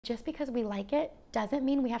Just because we like it doesn't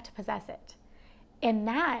mean we have to possess it. And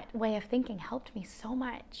that way of thinking helped me so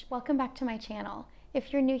much. Welcome back to my channel.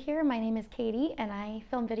 If you're new here, my name is Katie and I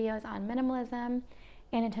film videos on minimalism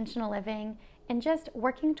and intentional living and just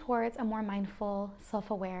working towards a more mindful,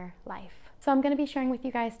 self-aware life. So I'm going to be sharing with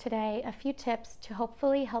you guys today a few tips to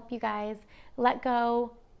hopefully help you guys let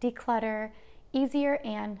go, declutter, easier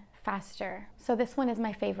and faster. So this one is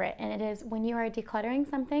my favorite, and it is when you are decluttering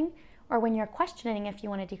something or when you're questioning if you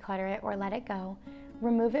want to declutter it or let it go,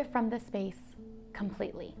 remove it from the space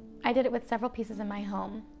completely. I did it with several pieces in my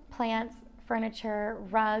home: plants, furniture,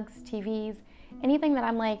 rugs, TVs, anything that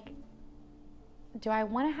I'm like, do I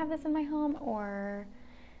want to have this in my home? Or,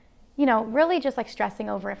 you know, really just like stressing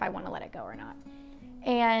over if I want to let it go or not.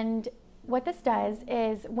 And what this does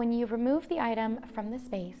is when you remove the item from the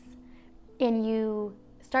space and you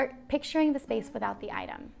start picturing the space without the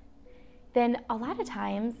item, then a lot of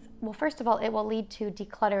times, well, first of all, it will lead to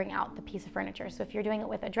decluttering out the piece of furniture. So if you're doing it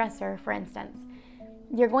with a dresser, for instance,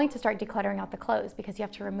 you're going to start decluttering out the clothes because you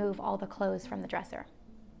have to remove all the clothes from the dresser.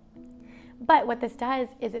 But what this does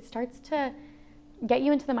is it starts to get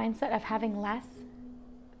you into the mindset of having less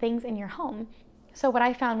things in your home. So what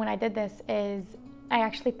I found when I did this is I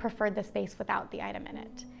actually preferred the space without the item in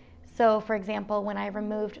it. So for example, when I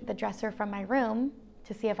removed the dresser from my room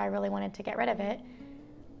to see if I really wanted to get rid of it,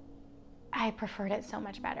 I preferred it so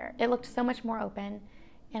much better. It looked so much more open,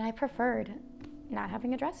 and I preferred not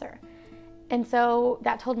having a dresser. And so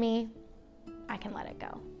that told me I can let it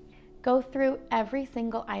go. Go through every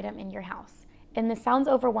single item in your house. And this sounds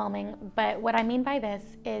overwhelming, but what I mean by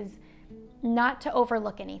this is not to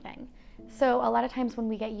overlook anything. So a lot of times when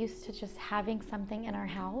we get used to just having something in our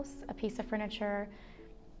house, a piece of furniture,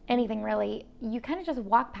 anything really, you kind of just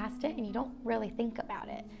walk past it and you don't really think about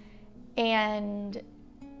it. And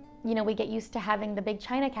you know, we get used to having the big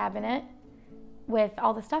china cabinet with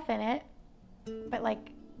all the stuff in it, but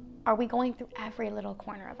like, are we going through every little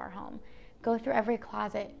corner of our home? Go through every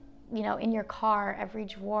closet, you know, in your car, every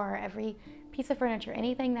drawer, every piece of furniture,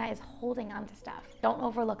 anything that is holding on to stuff. Don't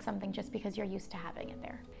overlook something just because you're used to having it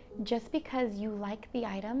there. Just because you like the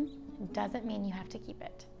item doesn't mean you have to keep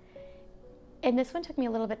it. And this one took me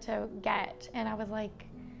a little bit to get, and I was like,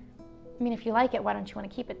 I mean, if you like it, why don't you want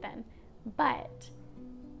to keep it then? But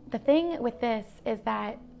the thing with this is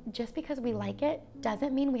that just because we like it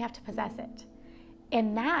doesn't mean we have to possess it.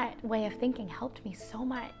 And that way of thinking helped me so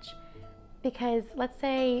much. Because let's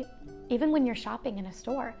say, even when you're shopping in a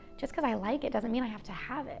store, just because I like it doesn't mean I have to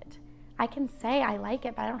have it. I can say I like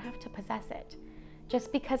it, but I don't have to possess it.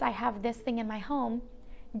 Just because I have this thing in my home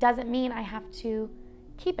doesn't mean I have to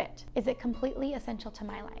keep it. Is it completely essential to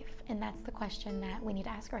my life? And that's the question that we need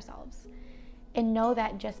to ask ourselves. And know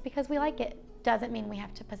that just because we like it doesn't mean we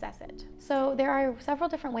have to possess it. So there are several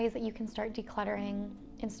different ways that you can start decluttering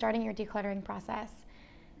and starting your decluttering process.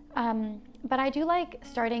 But I do like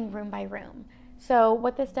starting room by room. So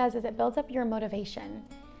what this does is it builds up your motivation.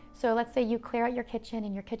 So let's say you clear out your kitchen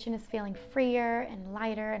and your kitchen is feeling freer and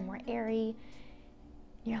lighter and more airy.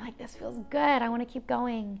 You're like, this feels good, I want to keep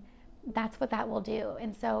going. That's what that will do.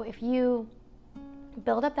 And so if you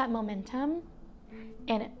build up that momentum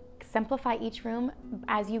and simplify each room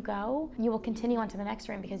as you go, you will continue on to the next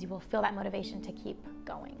room because you will feel that motivation to keep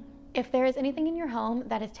going. If there is anything in your home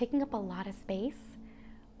that is taking up a lot of space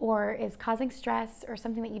or is causing stress or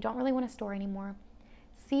something that you don't really want to store anymore,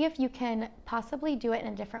 see if you can possibly do it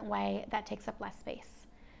in a different way that takes up less space.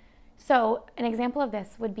 So an example of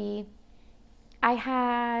this would be, I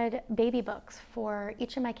had baby books for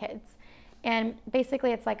each of my kids. And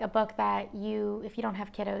basically it's like a book that you, if you don't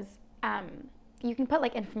have kiddos, you can put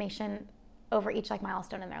like information over each like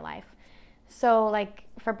milestone in their life. So like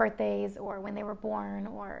for birthdays or when they were born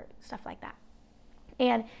or stuff like that.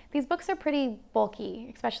 And these books are pretty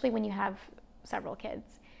bulky, especially when you have several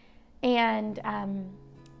kids. And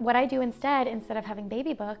what I do instead of having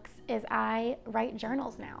baby books is I write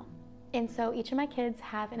journals now. And so each of my kids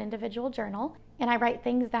have an individual journal and I write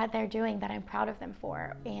things that they're doing that I'm proud of them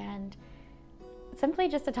for, and simply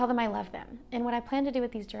just to tell them I love them. And what I plan to do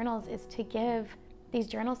with these journals is to give these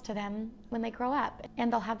journals to them when they grow up,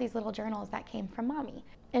 and they'll have these little journals that came from mommy.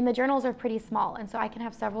 And the journals are pretty small, and so I can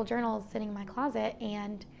have several journals sitting in my closet,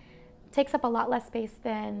 and it takes up a lot less space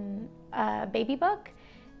than a baby book,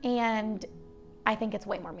 and I think it's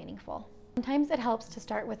way more meaningful. Sometimes it helps to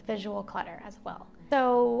start with visual clutter as well.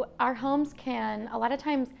 So our homes can, a lot of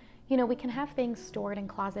times, you know, we can have things stored in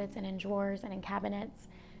closets and in drawers and in cabinets,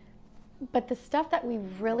 but the stuff that we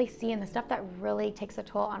really see and the stuff that really takes a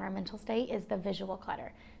toll on our mental state is the visual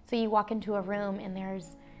clutter. So you walk into a room and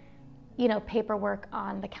there's, you know, paperwork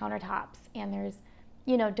on the countertops, and there's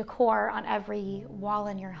decor on every wall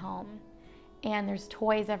in your home, and there's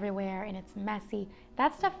toys everywhere and it's messy.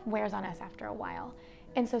 That stuff wears on us after a while.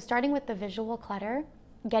 And so starting with the visual clutter,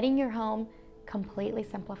 getting your home completely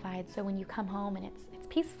simplified, so when you come home and it's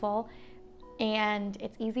peaceful and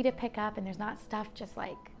it's easy to pick up and there's not stuff just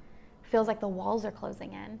like feels like the walls are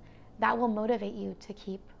closing in, that will motivate you to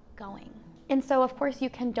keep going. And so of course you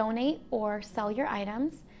can donate or sell your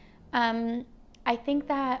items. I think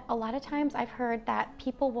that a lot of times I've heard that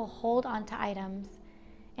people will hold on to items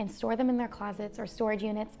and store them in their closets or storage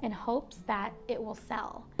units in hopes that it will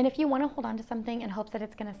sell. And if you want to hold on to something in hopes that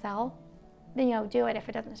it's going to sell, then do it if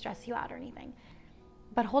it doesn't stress you out or anything.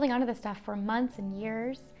 But holding on to this stuff for months and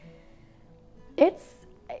years,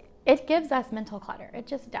 it gives us mental clutter. It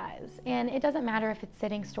just does. And it doesn't matter if it's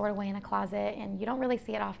sitting stored away in a closet and you don't really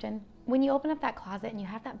see it often. When you open up that closet and you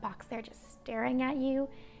have that box there just staring at you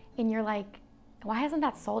and you're like, why hasn't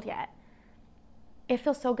that sold yet? It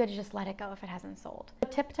feels so good to just let it go if it hasn't sold. A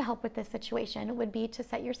tip to help with this situation would be to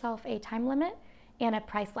set yourself a time limit and a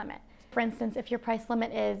price limit. For instance, if your price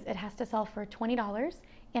limit is it has to sell for $20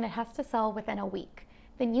 and it has to sell within a week,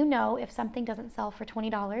 then if something doesn't sell for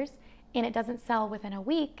 $20 and it doesn't sell within a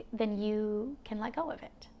week, then you can let go of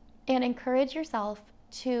it. And encourage yourself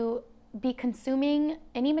to be consuming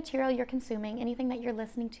any material you're consuming, anything that you're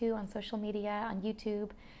listening to on social media, on YouTube,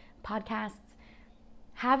 podcasts.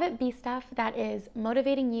 Have it be stuff that is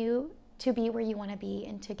motivating you to be where you want to be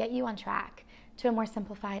and to get you on track to a more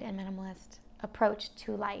simplified and minimalist approach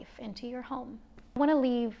to life and to your home. I want to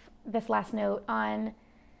leave this last note on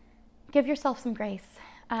give yourself some grace.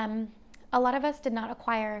 A lot of us did not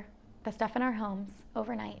acquire the stuff in our homes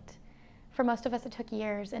overnight. For most of us, it took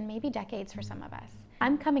years and maybe decades for some of us.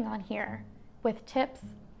 I'm coming on here with tips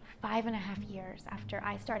 5.5 years after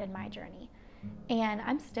I started my journey, and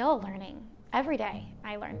I'm still learning. Every day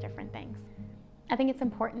I learn different things. I think it's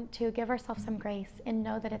important to give ourselves some grace and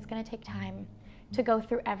know that it's going to take time to go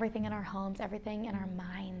through everything in our homes, everything in our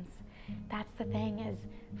minds. That's the thing is,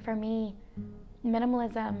 for me,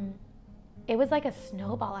 minimalism, it was like a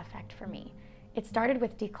snowball effect for me. It started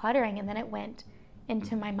with decluttering and then it went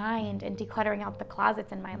into my mind and decluttering out the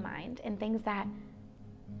closets in my mind and things that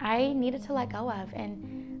I needed to let go of,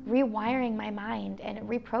 and rewiring my mind and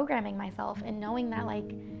reprogramming myself and knowing that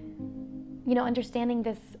understanding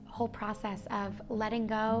this whole process of letting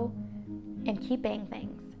go and keeping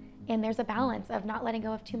things. And there's a balance of not letting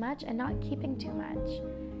go of too much and not keeping too much.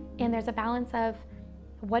 And there's a balance of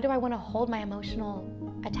what do I want to hold my emotional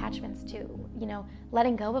attachments to,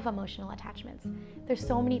 letting go of emotional attachments. There's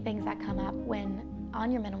so many things that come up when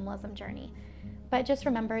on your minimalism journey. But just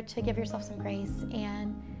remember to give yourself some grace,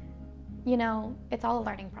 and it's all a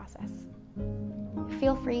learning process.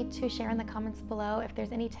 Feel free to share in the comments below if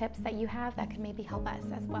there's any tips that you have that could maybe help us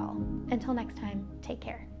as well. Until next time, take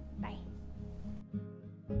care.